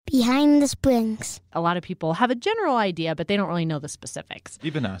Behind the Springs. A lot of people have a general idea, but they don't really know the specifics.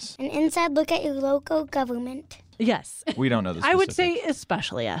 Even us. An inside look at your local government. Yes. We don't know the I specifics. would say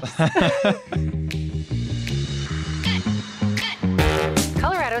especially us.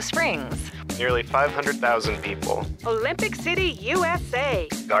 Colorado Springs. Nearly 500,000 people. Olympic City, USA.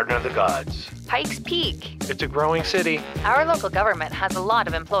 Garden of the Gods. Pikes Peak. It's a growing city. Our local government has a lot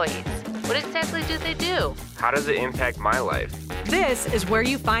of employees. What exactly do they do? How does it impact my life? This is where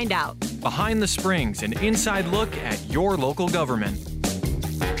you find out. Behind the Springs, an inside look at your local government.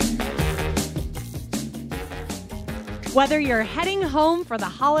 Whether you're heading home for the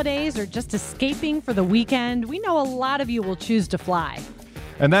holidays or just escaping for the weekend, we know a lot of you will choose to fly.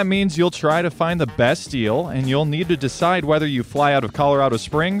 And that means you'll try to find the best deal, and you'll need to decide whether you fly out of Colorado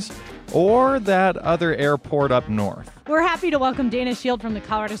Springs or that other airport up north. We're happy to welcome Dana Shield from the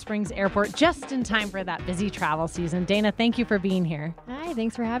Colorado Springs Airport just in time for that busy travel season. Dana, thank you for being here. Hi,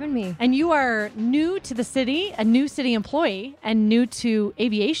 thanks for having me. And you are new to the city, a new city employee, and new to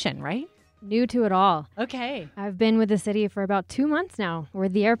aviation, right? New to it all. Okay. I've been with the city for about 2 months now, or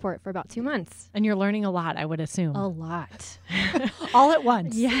the airport for about 2 months. And you're learning a lot, I would assume. A lot. All at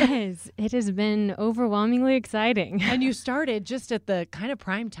once. Yes, it has been overwhelmingly exciting. And you started just at the kind of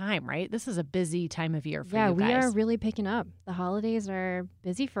prime time, right? This is a busy time of year for you guys. Yeah, we are really picking up. The holidays are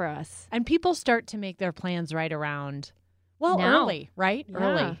busy for us. And people start to make their plans right around, well, Now. early, right? Yeah.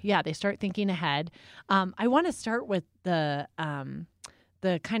 Early. Yeah, they start thinking ahead. I want to start with the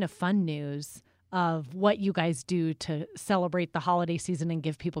kind of fun news of what you guys do to celebrate the holiday season and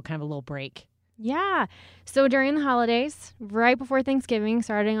give people kind of a little break. Yeah. So during the holidays, right before Thanksgiving,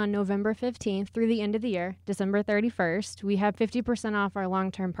 starting on November 15th through the end of the year, December 31st, we have 50% off our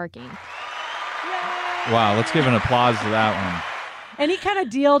long-term parking. Wow, let's give an applause to that one. Any kind of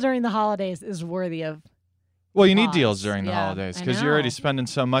deal during the holidays is worthy of. Well, you need Applause. deals during the Yeah, holidays I because you're already know. spending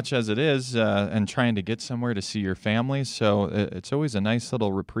so much as it is and trying to get somewhere to see your family. So it's always a nice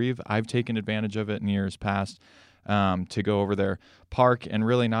little reprieve. I've taken advantage of it in years past to go over there, park, and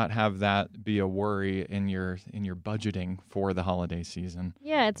really not have that be a worry in your budgeting for the holiday season.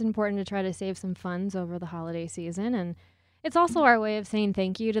 Yeah, it's important to try to save some funds over the holiday season. And it's also our way of saying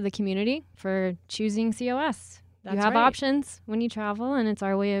thank you to the community for choosing COS. That's you have right. options when you travel, and it's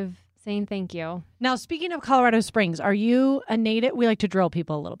our way of saying thank you. Now, speaking of Colorado Springs, are you a native? We like to drill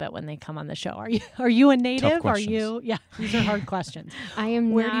people a little bit when they come on the show. Are you a native? Are questions. you? Yeah, these are hard questions. I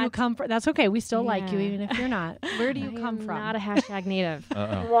am Where not, do you come from? That's okay. We still like you, Yeah. even if you're not. Where do you I come am from? not a hashtag native.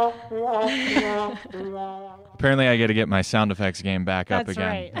 Apparently, I got to get my sound effects game back up That's again.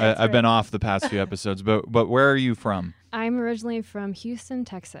 right. That's I've been off the past few episodes, but where are you from? I'm originally from Houston,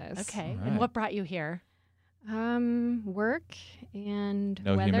 Texas. Okay. All And right. what brought you here? Work and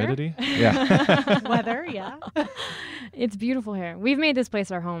No weather. humidity? Yeah. Weather, yeah. It's beautiful here. We've made this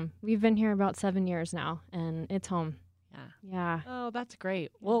place our home. We've been here about 7 years now, and it's home. Yeah. Yeah. Oh, that's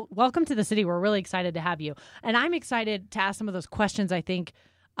great. Well, welcome to the city. We're really excited to have you. And I'm excited to ask some of those questions, I think,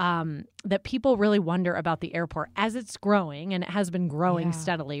 that people really wonder about the airport as it's growing, and it has been growing Yeah.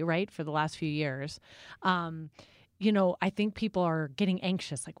 steadily, right, for the last few years. I think people are getting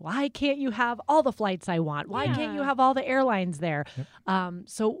anxious. Like, why can't you have all the flights I want? Why can't you have all the airlines there?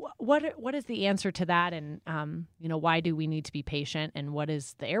 So what is the answer to that? And, why do we need to be patient? And what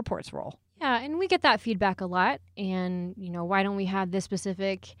is the airport's role? Yeah, and we get that feedback a lot. And, why don't we have this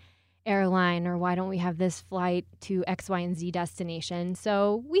specific airline, or why don't we have this flight to X, Y, and Z destination?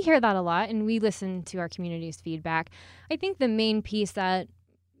 So we hear that a lot, and we listen to our community's feedback. I think the main piece that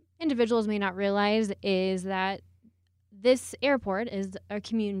individuals may not realize is that this airport is a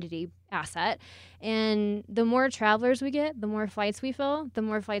community asset, and the more travelers we get, the more flights we fill, the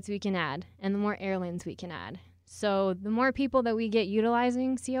more flights we can add, and the more airlines we can add. So the more people that we get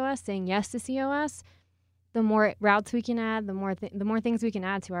utilizing COS, saying yes to COS, the more routes we can add, the more things we can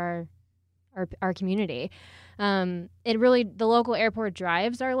add to our community. The local airport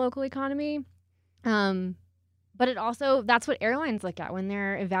drives our local economy, but it also, that's what airlines look at when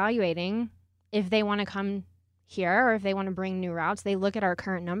they're evaluating if they want to come here or if they want to bring new routes. They look at our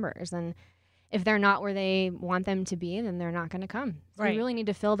current numbers, and if they're not where they want them to be, then they're not going to come. So Right. we really need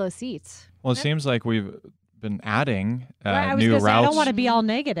to fill those seats. Well, it seems like we've been adding I was new gonna say, I don't routes want to be all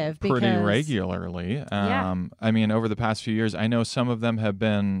negative pretty because regularly. Yeah. I mean, over the past few years, I know some of them have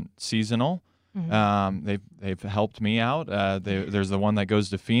been seasonal. They've helped me out. There's the one that goes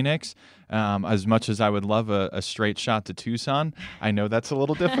to Phoenix. As much as I would love a straight shot to Tucson, I know that's a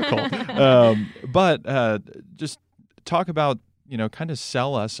little difficult. But just talk about, kind of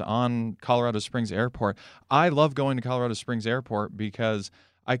sell us on Colorado Springs Airport. I love going to Colorado Springs Airport because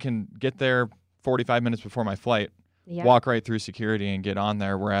I can get there 45 minutes before my flight, walk right through security and get on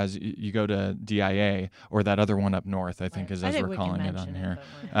there. Whereas you go to DIA or that other one up north, I think is as we're calling it on here.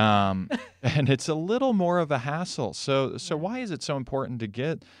 And it's a little more of a hassle. So why is it so important to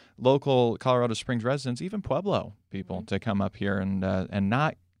get local Colorado Springs residents, even Pueblo people, to come up here and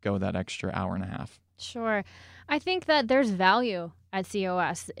not go that extra hour and a half? Sure. I think that there's value at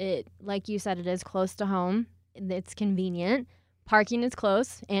COS. It, like you said, it is close to home. It's convenient. Parking is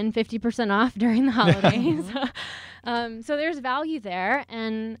close and 50% off during the holidays. So there's value there.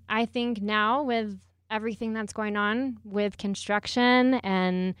 And I think now with everything that's going on with construction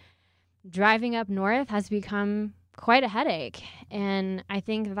and driving up north has become quite a headache. And I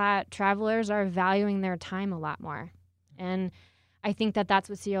think that travelers are valuing their time a lot more. And I think that that's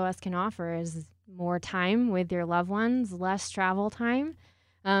what COS can offer is more time with your loved ones, less travel time.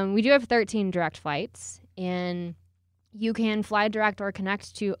 We do have 13 direct flights, and you can fly direct or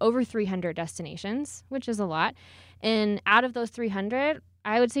connect to over 300 destinations, which is a lot. And out of those 300,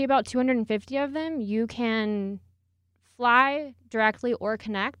 I would say about 250 of them, you can fly directly or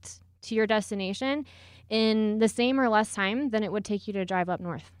connect to your destination in the same or less time than it would take you to drive up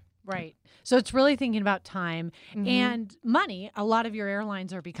north. Right. So it's really thinking about time and money. A lot of your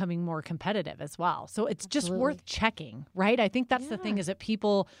airlines are becoming more competitive as well. So it's just worth checking, right? I think that's the thing is that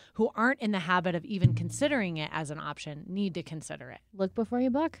people who aren't in the habit of even considering it as an option need to consider it. Look before you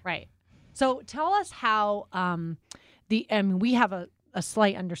book. Right. So tell us how we have a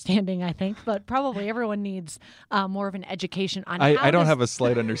slight understanding, I think, but probably everyone needs more of an education on how I don't have a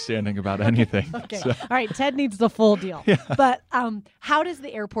slight understanding about anything. Okay. So. All right. Ted needs the full deal. Yeah. But how does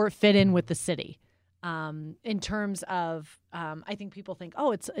the airport fit in with the city in terms of, I think people think,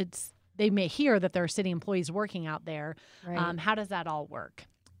 oh, it's they may hear that there are city employees working out there. Right. How does that all work?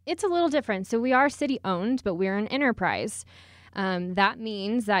 It's a little different. So we are city owned, but we're an enterprise. That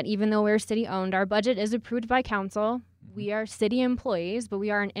means that even though we're city owned, our budget is approved by council. We are city employees, but we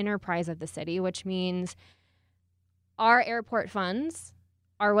are an enterprise of the city, which means our airport funds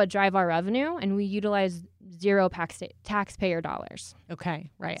are what drive our revenue, and we utilize zero taxpayer dollars.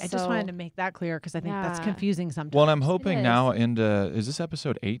 Okay, right. I just wanted to make that clear because I think that's confusing sometimes. Well, and I'm hoping now is this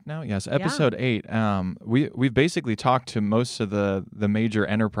episode 8 now? Yes, episode 8. We've basically talked to most of the major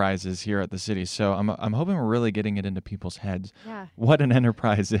enterprises here at the city, so I'm hoping we're really getting it into people's heads what an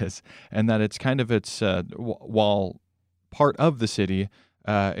enterprise is, and that it's kind of while part of the city,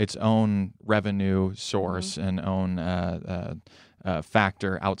 its own revenue source and own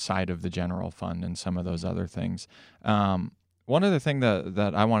factor outside of the general fund and some of those other things. One other thing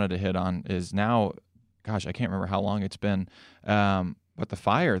that I wanted to hit on is now, gosh, I can't remember how long it's been, but the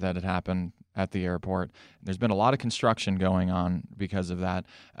fire that had happened at the airport, there's been a lot of construction going on because of that.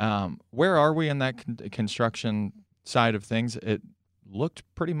 Where are we in that construction side of things? It looked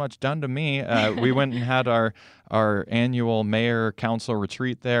pretty much done to me. We went and had our annual mayor council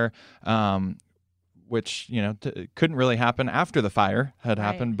retreat there, which couldn't really happen after the fire had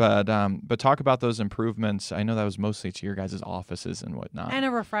happened. But talk about those improvements. I know that was mostly to your guys' offices and whatnot. And a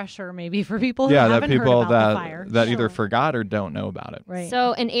refresher maybe for people who haven't heard about the fire. That either forgot or don't know about it. Right.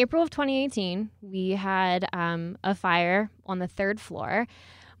 So in April of 2018, we had a fire on the 3rd floor.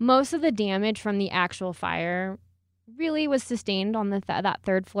 Most of the damage from the actual fire really was sustained on that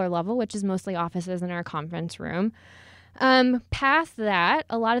 3rd floor level, which is mostly offices in our conference room. Past that,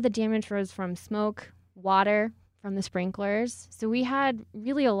 a lot of the damage was from smoke, water from the sprinklers. So we had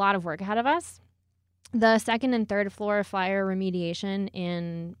really a lot of work ahead of us. The 2nd and 3rd floor fire remediation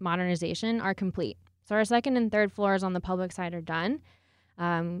and modernization are complete. So our 2nd and 3rd floors on the public side are done.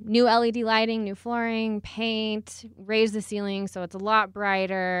 New LED lighting, new flooring, paint, raised the ceiling so it's a lot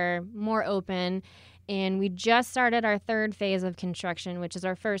brighter, more open. And we just started our 3rd phase of construction, which is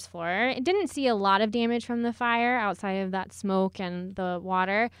our 1st floor. It didn't see a lot of damage from the fire outside of that smoke and the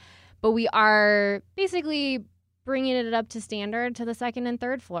water, but we are basically bringing it up to standard to the 2nd and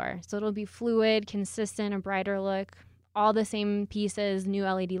 3rd floor. So it'll be fluid, consistent, a brighter look, all the same pieces, new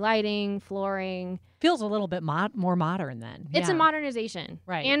LED lighting, flooring. Feels a little bit more modern then. It's a modernization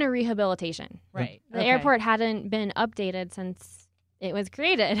and a rehabilitation. Right. The airport hadn't been updated since it was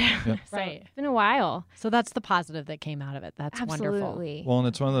created. Yep. So it's been a while. So that's the positive that came out of it. That's wonderful. Well, and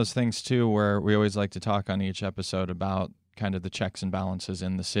it's one of those things, too, where we always like to talk on each episode about kind of the checks and balances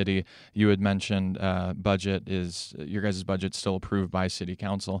in the city. You had mentioned your guys' budget's still approved by city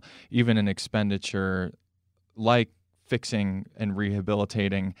council. Even an expenditure like fixing and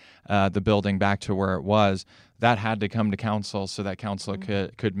rehabilitating the building back to where it was, that had to come to council so that council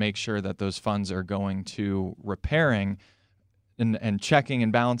could make sure that those funds are going to repairing and checking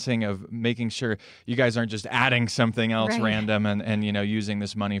and balancing of making sure you guys aren't just adding something else random and using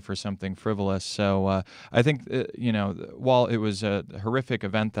this money for something frivolous. So I think while it was a horrific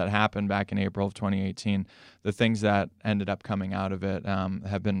event that happened back in April of 2018, the things that ended up coming out of it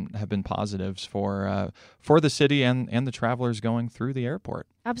have been positives for the city and the travelers going through the airport.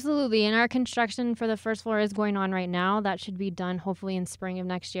 Absolutely. And our construction for the first floor is going on right now. That should be done hopefully in spring of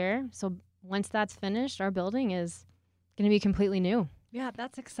next year. So once that's finished, our building is going to be completely new. Yeah,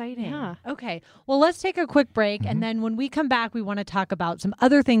 that's exciting. Yeah. Okay. Well, let's take a quick break. And then when we come back, we want to talk about some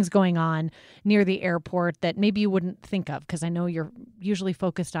other things going on near the airport that maybe you wouldn't think of, because I know you're usually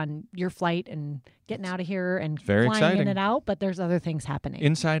focused on your flight and getting out of here and Very flying exciting. in and out, but there's other things happening.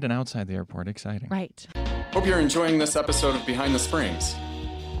 Inside and outside the airport. Exciting. Right. Hope you're enjoying this episode of Behind the Springs.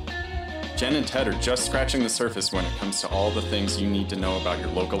 Jen and Ted are just scratching the surface when it comes to all the things you need to know about your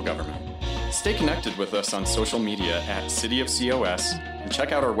local government. Stay connected with us on social media at City of COS and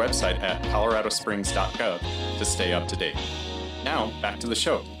check out our website at coloradosprings.gov to stay up to date. Now, back to the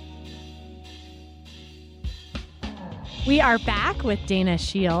show. We are back with Dana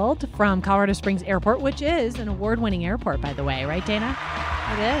Shield from Colorado Springs Airport, which is an award-winning airport, by the way. Right, Dana?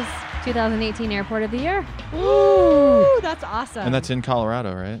 It is. 2018 Airport of the Year. Ooh, that's awesome. And that's in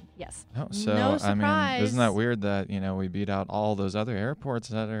Colorado, right? Yes. Oh, so No I mean, surprise. isn't that weird that we beat out all those other airports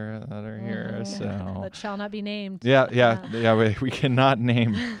that are here? So That shall not be named. yeah. We cannot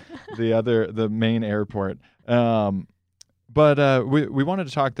name the main airport. But we wanted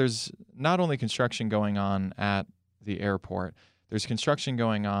to talk. There's not only construction going on at the airport. There's construction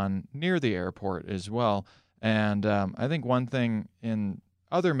going on near the airport as well. And I think one thing in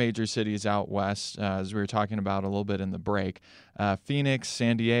other major cities out west, as we were talking about a little bit in the break, Phoenix,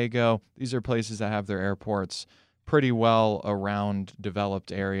 San Diego, these are places that have their airports pretty well around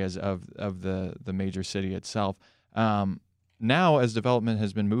developed areas of the major city itself. Now, as development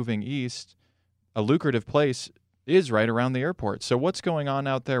has been moving east, a lucrative place is right around the airport. So what's going on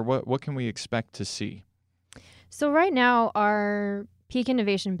out there? What can we expect to see? So right now, our Peak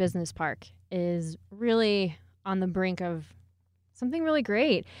Innovation Business Park is really on the brink of something really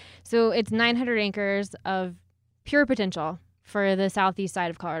great. So it's 900 acres of pure potential for the southeast side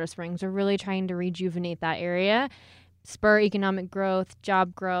of Colorado Springs. We're really trying to rejuvenate that area, spur economic growth,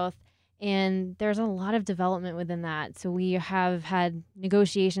 job growth, and there's a lot of development within that. So we have had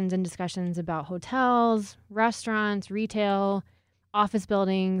negotiations and discussions about hotels, restaurants, retail, office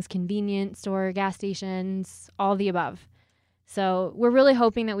buildings, convenience store, gas stations, all the above. So we're really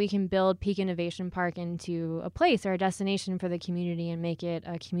hoping that we can build Peak Innovation Park into a place or a destination for the community and make it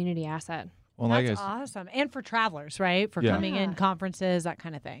a community asset. Well, That's awesome. And for travelers, right? For coming in, conferences, that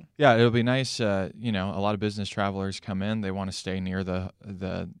kind of thing. Yeah, it'll be nice. A lot of business travelers come in. They want to stay near the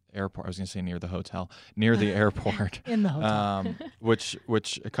airport. I was going to say near the hotel, near the airport. In the hotel. Which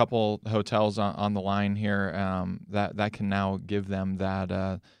a couple hotels on the line here that can now give them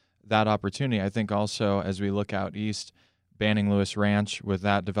that opportunity. I think also as we look out east, Banning Lewis Ranch, with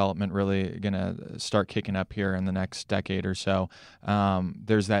that development really going to start kicking up here in the next decade or so.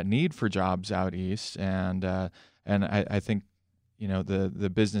 There's that need for jobs out east, and I think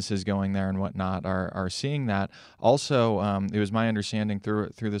the businesses going there and whatnot are seeing that. Also, it was my understanding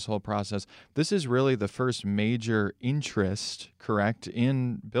through this whole process, this is really the first major interest, correct,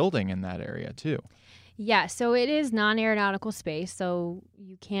 in building in that area too. Yeah, so it is non-aeronautical space, so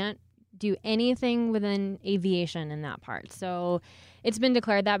you can't do anything within aviation in that part. So it's been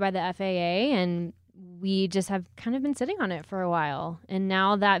declared that by the FAA, and we just have kind of been sitting on it for a while. And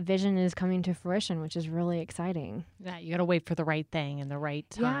now that vision is coming to fruition, which is really exciting. Yeah, you got to wait for the right thing and the right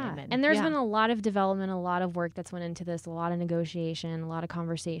time. Yeah. And there's been a lot of development, a lot of work that's went into this, a lot of negotiation, a lot of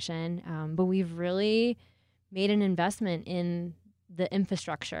conversation. But we've really made an investment in the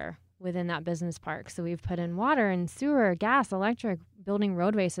infrastructure within that business park. So we've put in water and sewer, gas, electric, building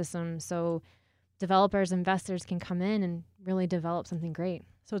roadway systems so developers, investors can come in and really develop something great.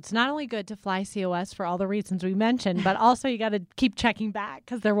 So it's not only good to fly COS for all the reasons we mentioned, but also you got to keep checking back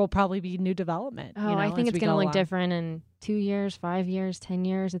because there will probably be new development. Oh, I think it's going to look different in 2 years, 5 years, 10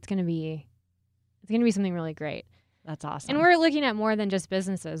 years. It's going to be something really great. That's awesome. And we're looking at more than just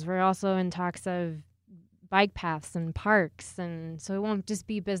businesses. We're also in talks of bike paths and parks, and so it won't just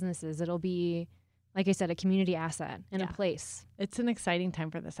be businesses. It'll be like I said, a community asset and a place. It's an exciting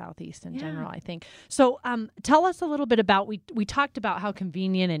time for the Southeast in general, I think. So tell us a little bit about, we talked about how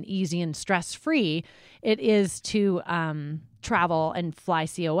convenient and easy and stress-free it is to travel and fly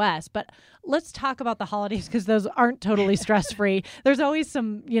COS, but let's talk about the holidays because those aren't totally stress-free. There's always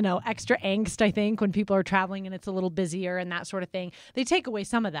some, extra angst, I think, when people are traveling and it's a little busier and that sort of thing. They take away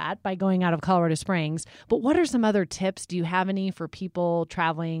some of that by going out of Colorado Springs. But what are some other tips? Do you have any for people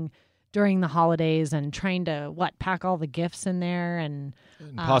traveling during the holidays and trying to pack all the gifts in there and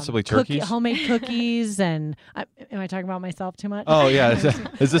possibly turkeys, homemade cookies, and am I talking about myself too much? Oh yeah,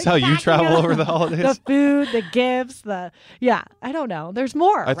 is this how you travel over the holidays? The food, the gifts, I don't know. There's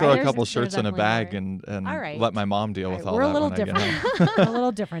more. I throw right? a couple shirts in a bag and let my mom deal with all We're that. a little when I get different. home. A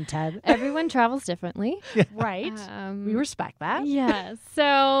little different, Ted. Everyone travels differently. Right. We respect that. Yeah.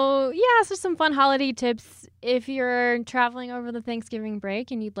 So some fun holiday tips. If you're traveling over the Thanksgiving break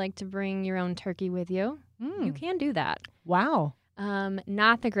and you'd like to bring your own turkey with you, you can do that. Wow.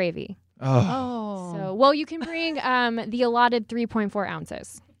 Not the gravy. Oh. So, you can bring the allotted 3.4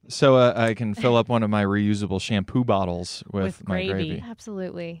 ounces. So I can fill up one of my reusable shampoo bottles with my gravy.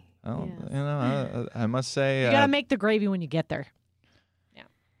 Absolutely. Oh, yes. I must say, you gotta make the gravy when you get there. Yeah.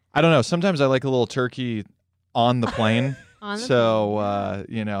 I don't know. Sometimes I like a little turkey on the plane. I'm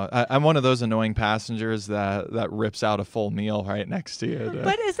one of those annoying passengers that rips out a full meal right next to you.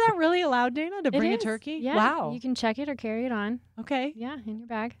 But is that really allowed, Dana, to bring a turkey? Yeah. Wow. You can check it or carry it on. Okay. Yeah, in your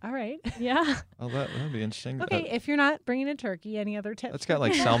bag. All right. Yeah. Oh, that'd be interesting. Okay, if you're not bringing a turkey, any other tips? That's got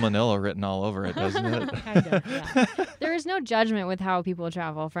like salmonella written all over it, doesn't it? Kind of, yeah. There is no judgment with how people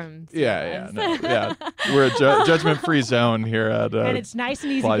travel from COS. Yeah. We're a judgment-free zone here at and it's nice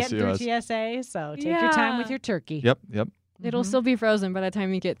and easy getting through TSA, so take your time with your turkey. Yep. It'll still be frozen by the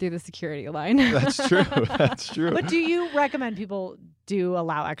time you get through the security line. That's true. But do you recommend people do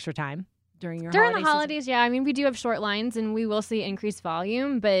allow extra time during the holidays? Yeah. I mean, we do have short lines and we will see increased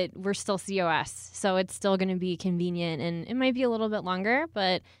volume, but we're still COS. So it's still going to be convenient and it might be a little bit longer,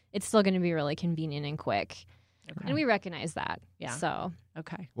 but it's still going to be really convenient and quick. Okay. And we recognize that. Yeah. So.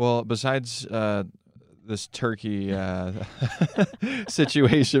 Okay. Well, besides this turkey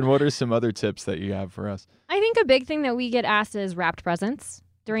situation, what are some other tips that you have for us? I think a big thing that we get asked is wrapped presents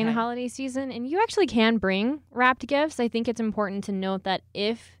during the holiday season, and you actually can bring wrapped gifts. I think it's important to note that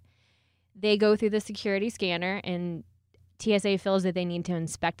if they go through the security scanner and TSA feels that they need to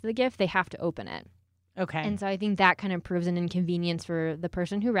inspect the gift, they have to open it. Okay. And so I think that kind of proves an inconvenience for the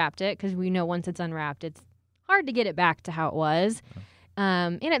person who wrapped it, because we know once it's unwrapped, it's hard to get it back to how it was.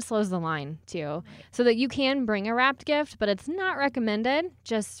 And it slows the line, too. So that you can bring a wrapped gift, but it's not recommended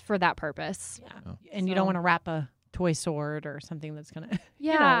just for that purpose. Yeah. Oh. And you don't want to wrap a toy sword or something that's going to...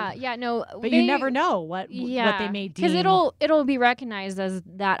 no. But you never know what they may deem. Because it'll be recognized as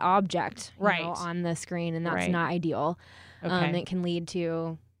that object on the screen, and that's not ideal. Okay. It can lead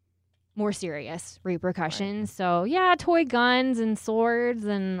to more serious repercussions. Right. So, toy guns and swords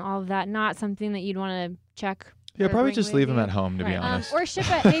and all of that, not something that you'd want to check. Yeah, probably just leave them at home, to be honest. Or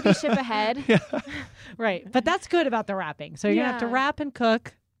maybe ship ahead. Right. But that's good about the wrapping. So you're going to have to wrap and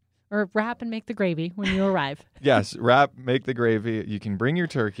cook, or wrap and make the gravy when you arrive. Yes, wrap, make the gravy. You can bring your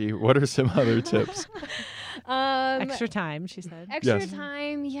turkey. What are some other tips? Extra time, she said. Extra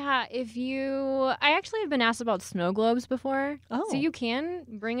time, yeah. I actually have been asked about snow globes before. Oh. So you can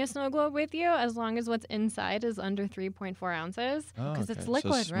bring a snow globe with you as long as what's inside is under 3.4 ounces. Because it's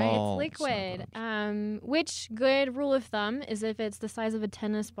liquid, right? It's liquid. Which good rule of thumb is if it's the size of a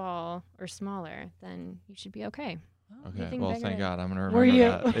tennis ball or smaller, then you should be okay. Okay, well, thank God. I'm going to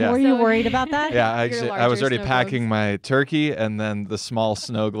remember that. Yeah. Were you worried about that? Yeah, I was already packing my turkey and then the small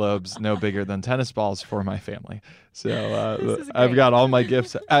snow globes, no bigger than tennis balls, for my family. So I've got all my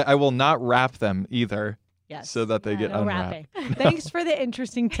gifts. I will not wrap them either. Yes. So that they get unwrapped. Thanks for the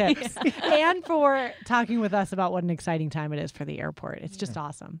interesting tips and for talking with us about what an exciting time it is for the airport. It's just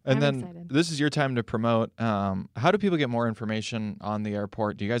awesome. And I'm excited. This is your time to promote. How do people get more information on the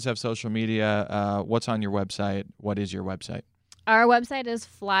airport? Do you guys have social media? What's on your website? What is your website? Our website is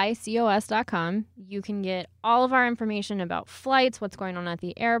flycos.com. You can get all of our information about flights, what's going on at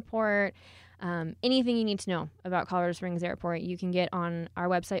the airport, anything you need to know about Colorado Springs Airport, you can get on our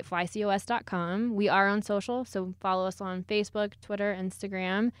website, flycos.com. We are on social, so follow us on Facebook, Twitter,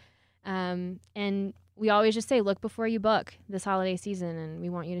 Instagram. And we always just say, look before you book this holiday season, and we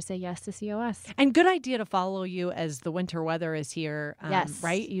want you to say yes to COS. And good idea to follow you as the winter weather is here, yes.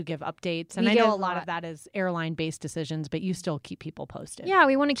 Right? You give updates. And I know a lot of that is airline-based decisions, but you still keep people posted. Yeah,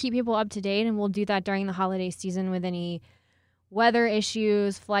 we want to keep people up to date, and we'll do that during the holiday season with any weather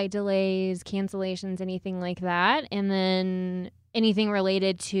issues, flight delays, cancellations, anything like that. And then anything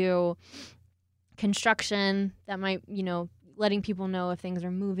related to construction that might, letting people know if things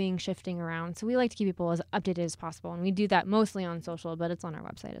are moving, shifting around. So we like to keep people as updated as possible. And we do that mostly on social, but it's on our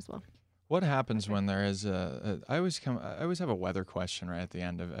website as well. What happens when there is I always have a weather question right at the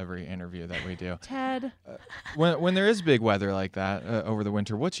end of every interview that we do. Ted, when there is big weather like that over the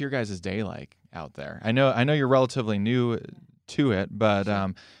winter, what's your guys' day like out there? I know you're relatively new to it, but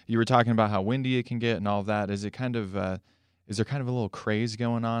you were talking about how windy it can get and all of that. Is it kind of is there kind of a little craze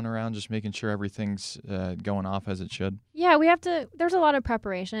going on around just making sure everything's going off as it should? Yeah, there's a lot of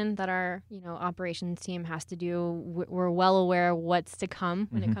preparation that our, operations team has to do. We're well aware of what's to come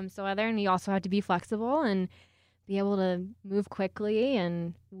when it comes to weather, and we also have to be flexible and be able to move quickly,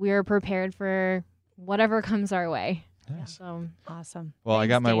 and we're prepared for whatever comes our way. Yes. So awesome. Well, Thanks, I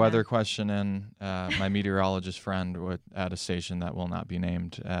got my Dana. weather question in. My meteorologist friend at a station that will not be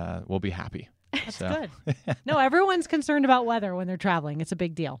named will be happy. That's good. No, everyone's concerned about weather when they're traveling. It's a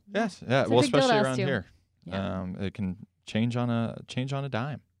big deal. Yes, yeah. It's a Well, big deal to especially us, around too. here, Yeah. it can change on a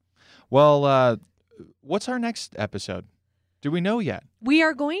dime. Well, what's our next episode? Do we know yet? We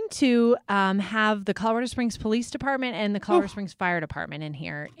are going to have the Colorado Springs Police Department and the Colorado Springs Fire Department in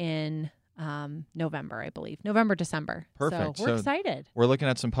here in November, I believe. November, December. Perfect. So we're excited. We're looking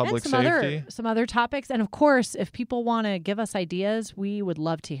at some public and safety. some other topics. And of course, if people want to give us ideas, we would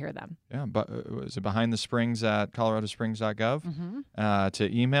love to hear them. Yeah, but is it Behind the Springs at coloradosprings.gov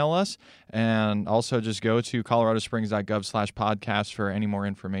to email us, and also just go to coloradosprings.gov/podcast for any more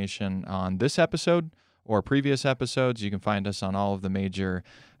information on this episode or previous episodes. You can find us on all of the major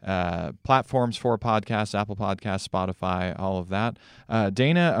platforms for podcasts, Apple Podcasts, Spotify, all of that.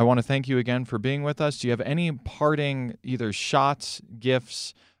 Dana, I want to thank you again for being with us. Do you have any parting either shots,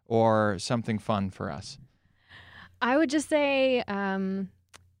 gifts, or something fun for us? I would just say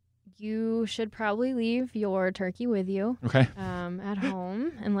you should probably leave your turkey with you Okay. at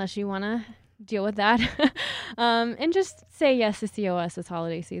home unless you want to deal with that. And just say yes to COS this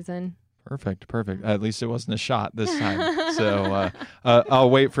holiday season. Perfect. At least it wasn't a shot this time. So I'll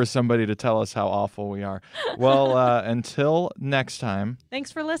wait for somebody to tell us how awful we are. Well, until next time,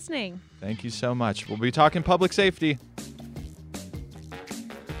 Thanks for listening. thank you so much. We'll be talking public safety.